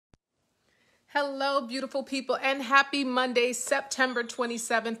Hello, beautiful people, and happy Monday, September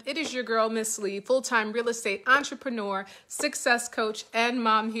 27th. It is your girl, Miss Lee, full-time real estate entrepreneur, success coach, and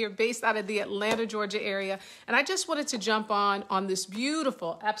mom here based out of the Atlanta, Georgia area. And I just wanted to jump on this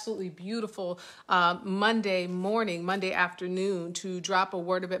beautiful, absolutely beautiful Monday morning, Monday afternoon to drop a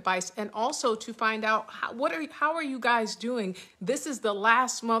word of advice and also to find out how are you guys doing? This is the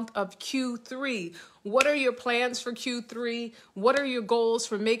last month of Q3. What are your plans for Q3? What are your goals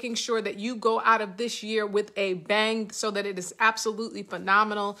for making sure that you go out of this year with a bang so that it is absolutely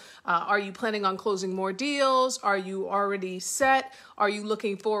phenomenal? Are you planning on closing more deals? Are you already set? Are you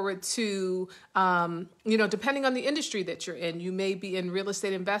looking forward to, depending on the industry that you're in, you may be in real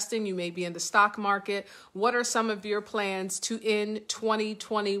estate investing, you may be in the stock market. What are some of your plans to end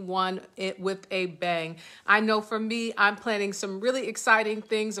 2021 with a bang? I know for me, I'm planning some really exciting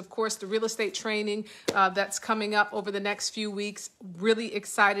things. Of course, the real estate training that's coming up over the next few weeks. Really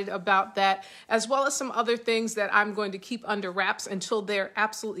excited about that, as well as some other things that I'm going to keep under wraps until they're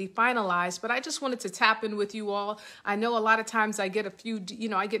absolutely finalized. But I just wanted to tap in with you all. I know a lot of times I get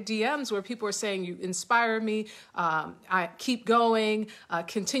I get DMs where people are saying you inspire me. I keep going,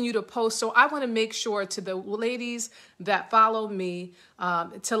 continue to post. So I want to make sure to the ladies that follow me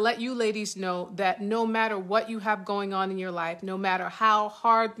to let you ladies know that no matter what you have going on in your life, no matter how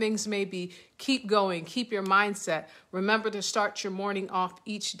hard things may be, keep going, keep your mindset. Remember to start your morning off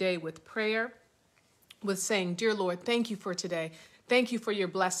each day with prayer, with saying, "Dear Lord, thank you for today. Thank you for your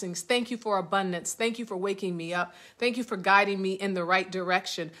blessings. Thank you for abundance. Thank you for waking me up. Thank you for guiding me in the right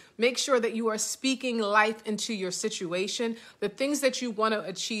direction." Make sure that you are speaking life into your situation. The things that you want to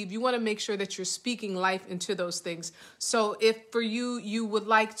achieve, you want to make sure that you're speaking life into those things. So if for you would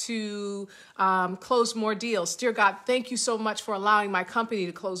like to close more deals, dear God, thank you so much for allowing my company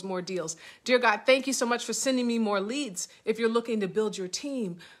to close more deals. Dear God, thank you so much for sending me more leads. If you're looking to build your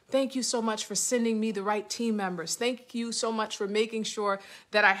team, thank you so much for sending me the right team members. Thank you so much for making sure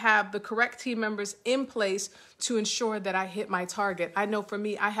that I have the correct team members in place to ensure that I hit my target. I know for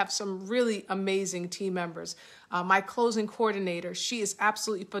me, I have some really amazing team members. My closing coordinator, she is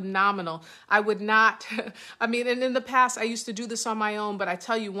absolutely phenomenal. I would not, and in the past, I used to do this on my own, but I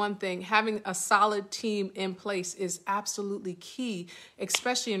tell you one thing, having a solid team in place is absolutely key,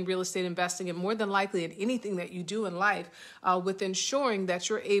 especially in real estate investing and more than likely in anything that you do in life, with ensuring that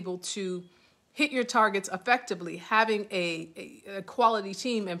you're able to hit your targets effectively. Having a quality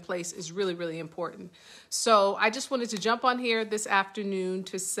team in place is really, really important. So I just wanted to jump on here this afternoon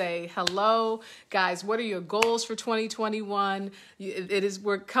to say hello, guys. What are your goals for 2021?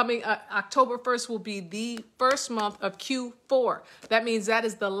 We're coming, October 1st will be the first month of Q4. That means that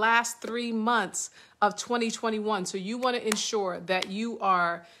is the last 3 months of 2021. So you want to ensure that you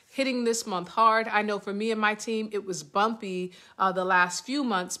are hitting this month hard. I know for me and my team, it was bumpy the last few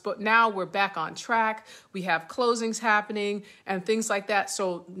months, but now we're back on track. We have closings happening and things like that.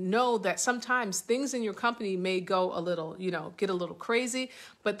 So know that sometimes things in your company may go a little, get a little crazy,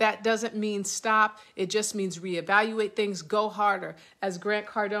 but that doesn't mean stop. It just means reevaluate things, go harder. As Grant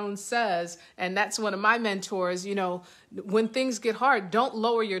Cardone says, and that's one of my mentors, when things get hard, don't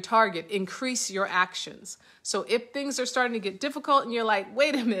lower your target, increase your actions. So if things are starting to get difficult and you're like,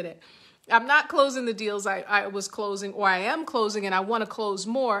 wait a minute, I'm not closing the deals I was closing, or I am closing and I want to close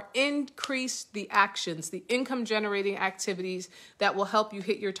more, increase the actions, the income generating activities that will help you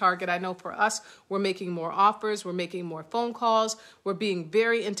hit your target. I know for us, we're making more offers, we're making more phone calls, we're being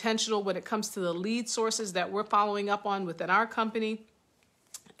very intentional when it comes to the lead sources that we're following up on within our company.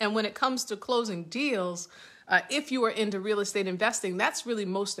 And when it comes to closing deals, if you are into real estate investing, that's really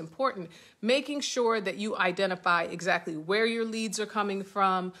most important. Making sure that you identify exactly where your leads are coming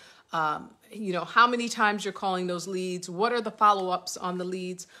from, how many times you're calling those leads, what are the follow-ups on the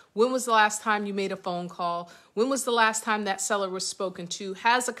leads, when was the last time you made a phone call, when was the last time that seller was spoken to,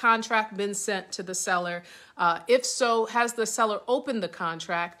 has a contract been sent to the seller, if so, has the seller opened the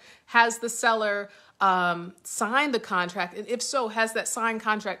contract, has the seller signed the contract, and if so, has that signed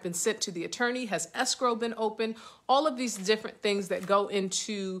contract been sent to the attorney, has escrow been open, all of these different things that go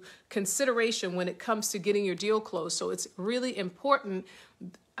into consideration when it comes to getting your deal closed. So it's really important,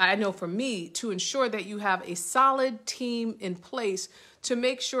 I know for me, to ensure that you have a solid team in place to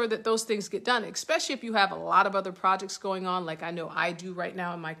make sure that those things get done, especially if you have a lot of other projects going on, like I know I do right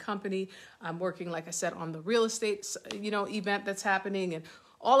now in my company. I'm working, like I said, on the real estate, event that's happening and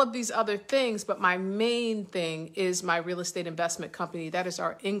all of these other things, but my main thing is my real estate investment company. That is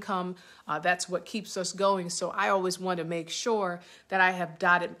our income. That's what keeps us going. So I always want to make sure that I have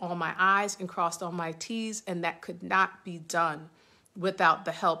dotted all my I's and crossed all my T's, and that could not be done without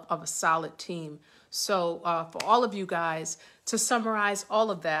the help of a solid team. So for all of you guys to summarize all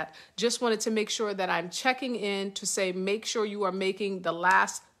of that, just wanted to make sure that I'm checking in to say, make sure you are making the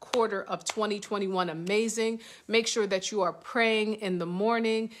last quarter of 2021 amazing. Make sure that you are praying in the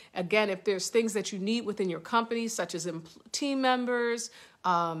morning. Again, if there's things that you need within your company, such as team members,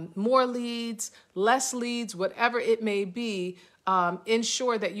 more leads, less leads, whatever it may be,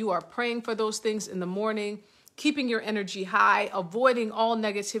 ensure that you are praying for those things in the morning, keeping your energy high, avoiding all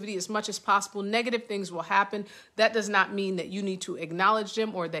negativity as much as possible. Negative things will happen. That does not mean that you need to acknowledge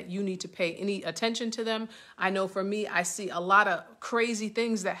them or that you need to pay any attention to them. I know for me, I see a lot of crazy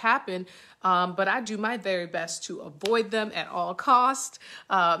things that happen, but I do my very best to avoid them at all costs.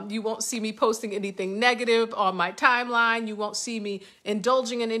 You won't see me posting anything negative on my timeline. You won't see me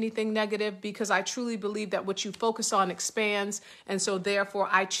indulging in anything negative, because I truly believe that what you focus on expands. And so therefore,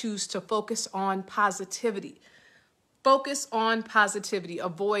 I choose to focus on positivity. Focus on positivity.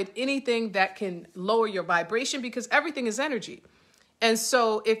 Avoid anything that can lower your vibration, because everything is energy. And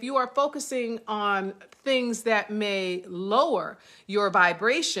so if you are focusing on things that may lower your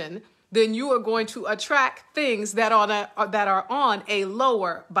vibration, then you are going to attract things that are on a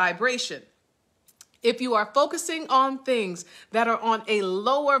lower vibration. If you are focusing on things that are on a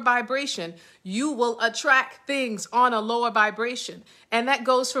lower vibration, you will attract things on a lower vibration. And that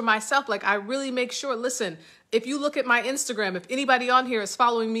goes for myself. Like, I really make sure, listen, if you look at my Instagram, if anybody on here is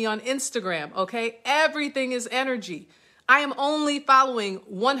following me on Instagram, okay, everything is energy. I am only following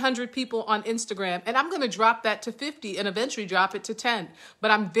 100 people on Instagram, and I'm going to drop that to 50 and eventually drop it to 10.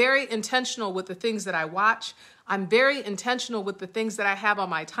 But I'm very intentional with the things that I watch. I'm very intentional with the things that I have on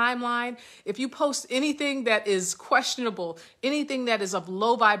my timeline. If you post anything that is questionable, anything that is of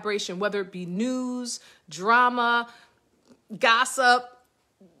low vibration, whether it be news, drama, gossip,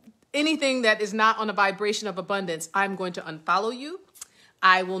 anything that is not on a vibration of abundance, I'm going to unfollow you.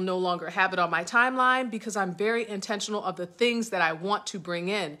 I will no longer have it on my timeline, because I'm very intentional of the things that I want to bring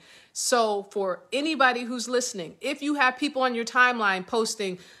in. So for anybody who's listening, if you have people on your timeline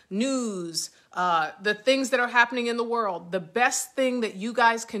posting news, the things that are happening in the world, the best thing that you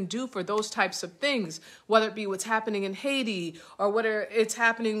guys can do for those types of things, whether it be what's happening in Haiti or whether it's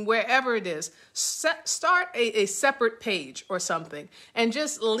happening wherever it is, start a separate page or something and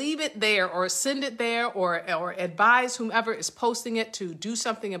just leave it there, or send it there, or advise whomever is posting it to do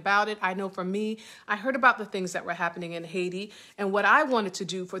something about it. I know for me, I heard about the things that were happening in Haiti, and what I wanted to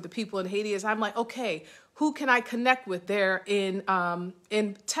do for the people in Haiti is, I'm like, okay, who can I connect with there in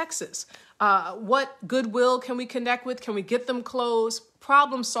Texas? What goodwill can we connect with? Can we get them clothes?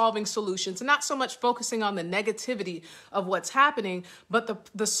 Problem-solving solutions, not so much focusing on the negativity of what's happening, but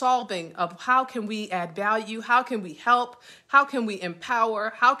the solving of how can we add value? How can we help? How can we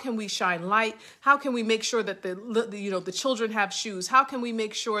empower? How can we shine light? How can we make sure that the children have shoes? How can we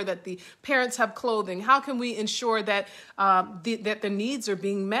make sure that the parents have clothing? How can we ensure that that the needs are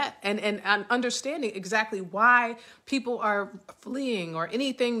being met, and understanding exactly why people are fleeing or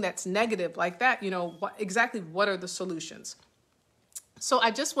anything that's negative like that? Exactly what are the solutions? So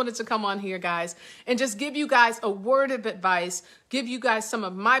I just wanted to come on here, guys, and just give you guys a word of advice, give you guys some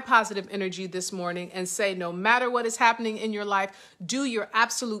of my positive energy this morning, and say, no matter what is happening in your life, do your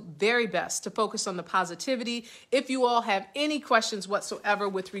absolute very best to focus on the positivity. If you all have any questions whatsoever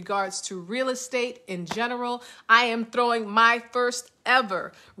with regards to real estate in general, I am throwing my first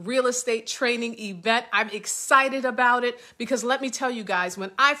ever real estate training event. I'm excited about it, because let me tell you guys, when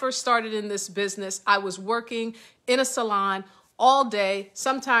I first started in this business, I was working in a salon all day,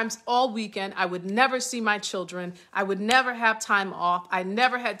 sometimes all weekend. I would never see my children. I would never have time off. I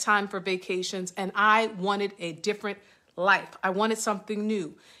never had time for vacations, and I wanted a different life. I wanted something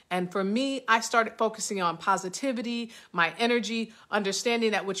new. And for me, I started focusing on positivity, my energy,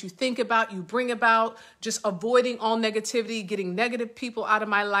 understanding that what you think about, you bring about, just avoiding all negativity, getting negative people out of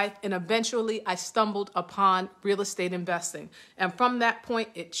my life. And eventually I stumbled upon real estate investing. And from that point,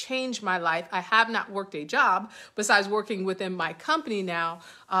 it changed my life. I have not worked a job besides working within my company now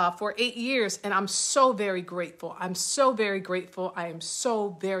for 8 years. And I'm so very grateful. I'm so very grateful. I am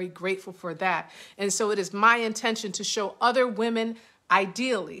so very grateful for that. And so it is my intention to show other women,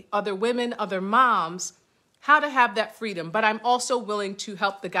 ideally, other women, other moms, how to have that freedom. But I'm also willing to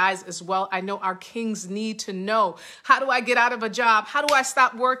help the guys as well. I know our kings need to know, how do I get out of a job? How do I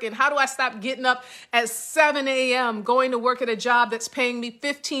stop working? How do I stop getting up at 7 a.m. going to work at a job that's paying me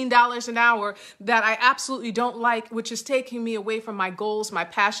 $15 an hour that I absolutely don't like, which is taking me away from my goals, my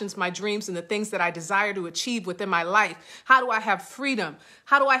passions, my dreams, and the things that I desire to achieve within my life? How do I have freedom?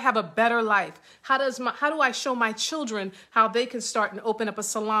 How do I have a better life? How do I show my children how they can start and open up a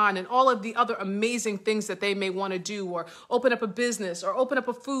salon and all of the other amazing things that they they may want to do, or open up a business, or open up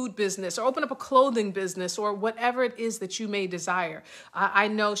a food business, or open up a clothing business, or whatever it is that you may desire. I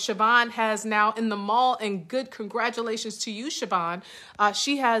know Siobhan has now in the mall, and good congratulations to you, Siobhan.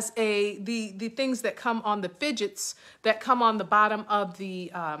 She has the things that come on the fidgets that come on the bottom of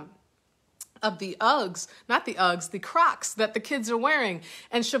the Uggs, not the Uggs, the Crocs that the kids are wearing.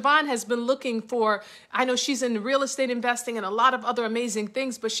 And Siobhan has been looking for, I know she's in real estate investing and a lot of other amazing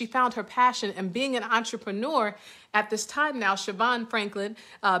things, but she found her passion. And being an entrepreneur at this time now, Siobhan Franklin,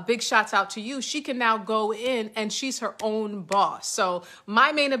 big shots out to you. She can now go in and she's her own boss. So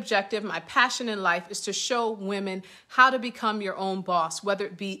my main objective, my passion in life is to show women how to become your own boss, whether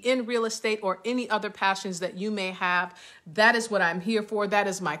it be in real estate or any other passions that you may have. That is what I'm here for. That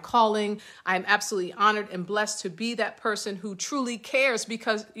is my calling. I'm absolutely honored and blessed to be that person who truly cares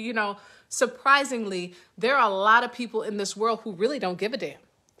because, you know, surprisingly, there are a lot of people in this world who really don't give a damn.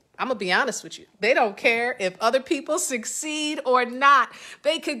 I'm going to be honest with you. They don't care if other people succeed or not.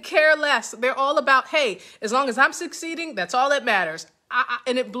 They could care less. They're all about, hey, as long as I'm succeeding, that's all that matters.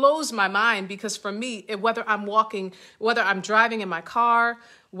 And it blows my mind because for me, whether I'm driving in my car,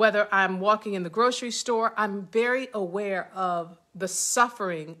 whether I'm walking in the grocery store, I'm very aware of the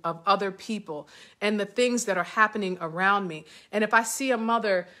suffering of other people and the things that are happening around me. And if I see a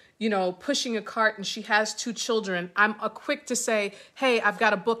mother, you know, pushing a cart and she has 2 children, I'm quick to say, hey, I've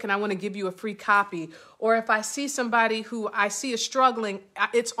got a book and I want to give you a free copy. Or if I see somebody who I see is struggling,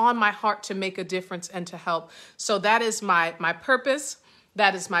 it's on my heart to make a difference and to help. So that is my purpose.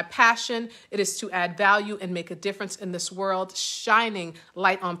 That is my passion. It is to add value and make a difference in this world, shining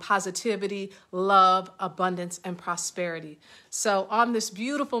light on positivity, love, abundance, and prosperity. So on this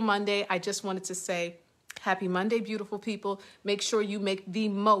beautiful Monday, I just wanted to say, happy Monday, beautiful people. Make sure you make the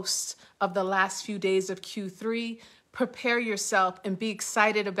most of the last few days of Q3. Prepare yourself and be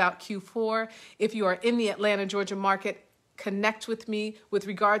excited about Q4. If you are in the Atlanta, Georgia market, connect with me with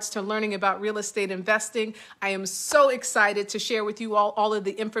regards to learning about real estate investing. I am so excited to share with you all of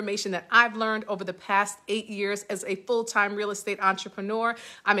the information that I've learned over the past 8 years as a full-time real estate entrepreneur.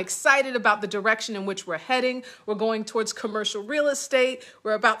 I'm excited about the direction in which we're heading. We're going towards commercial real estate.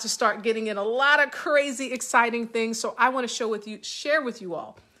 We're about to start getting in a lot of crazy, exciting things. So I want to share with you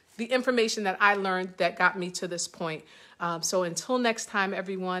all the information that I learned that got me to this point. So until next time,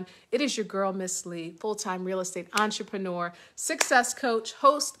 everyone, it is your girl, Miss Lee, full-time real estate entrepreneur, success coach,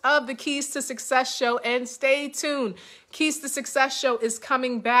 host of the Keys to Success show. And stay tuned. Keys to Success show is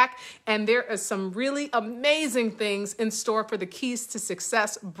coming back, and there are some really amazing things in store for the Keys to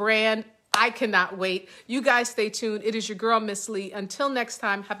Success brand. I cannot wait. You guys stay tuned. It is your girl, Miss Lee. Until next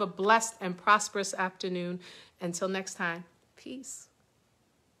time, have a blessed and prosperous afternoon. Until next time, peace.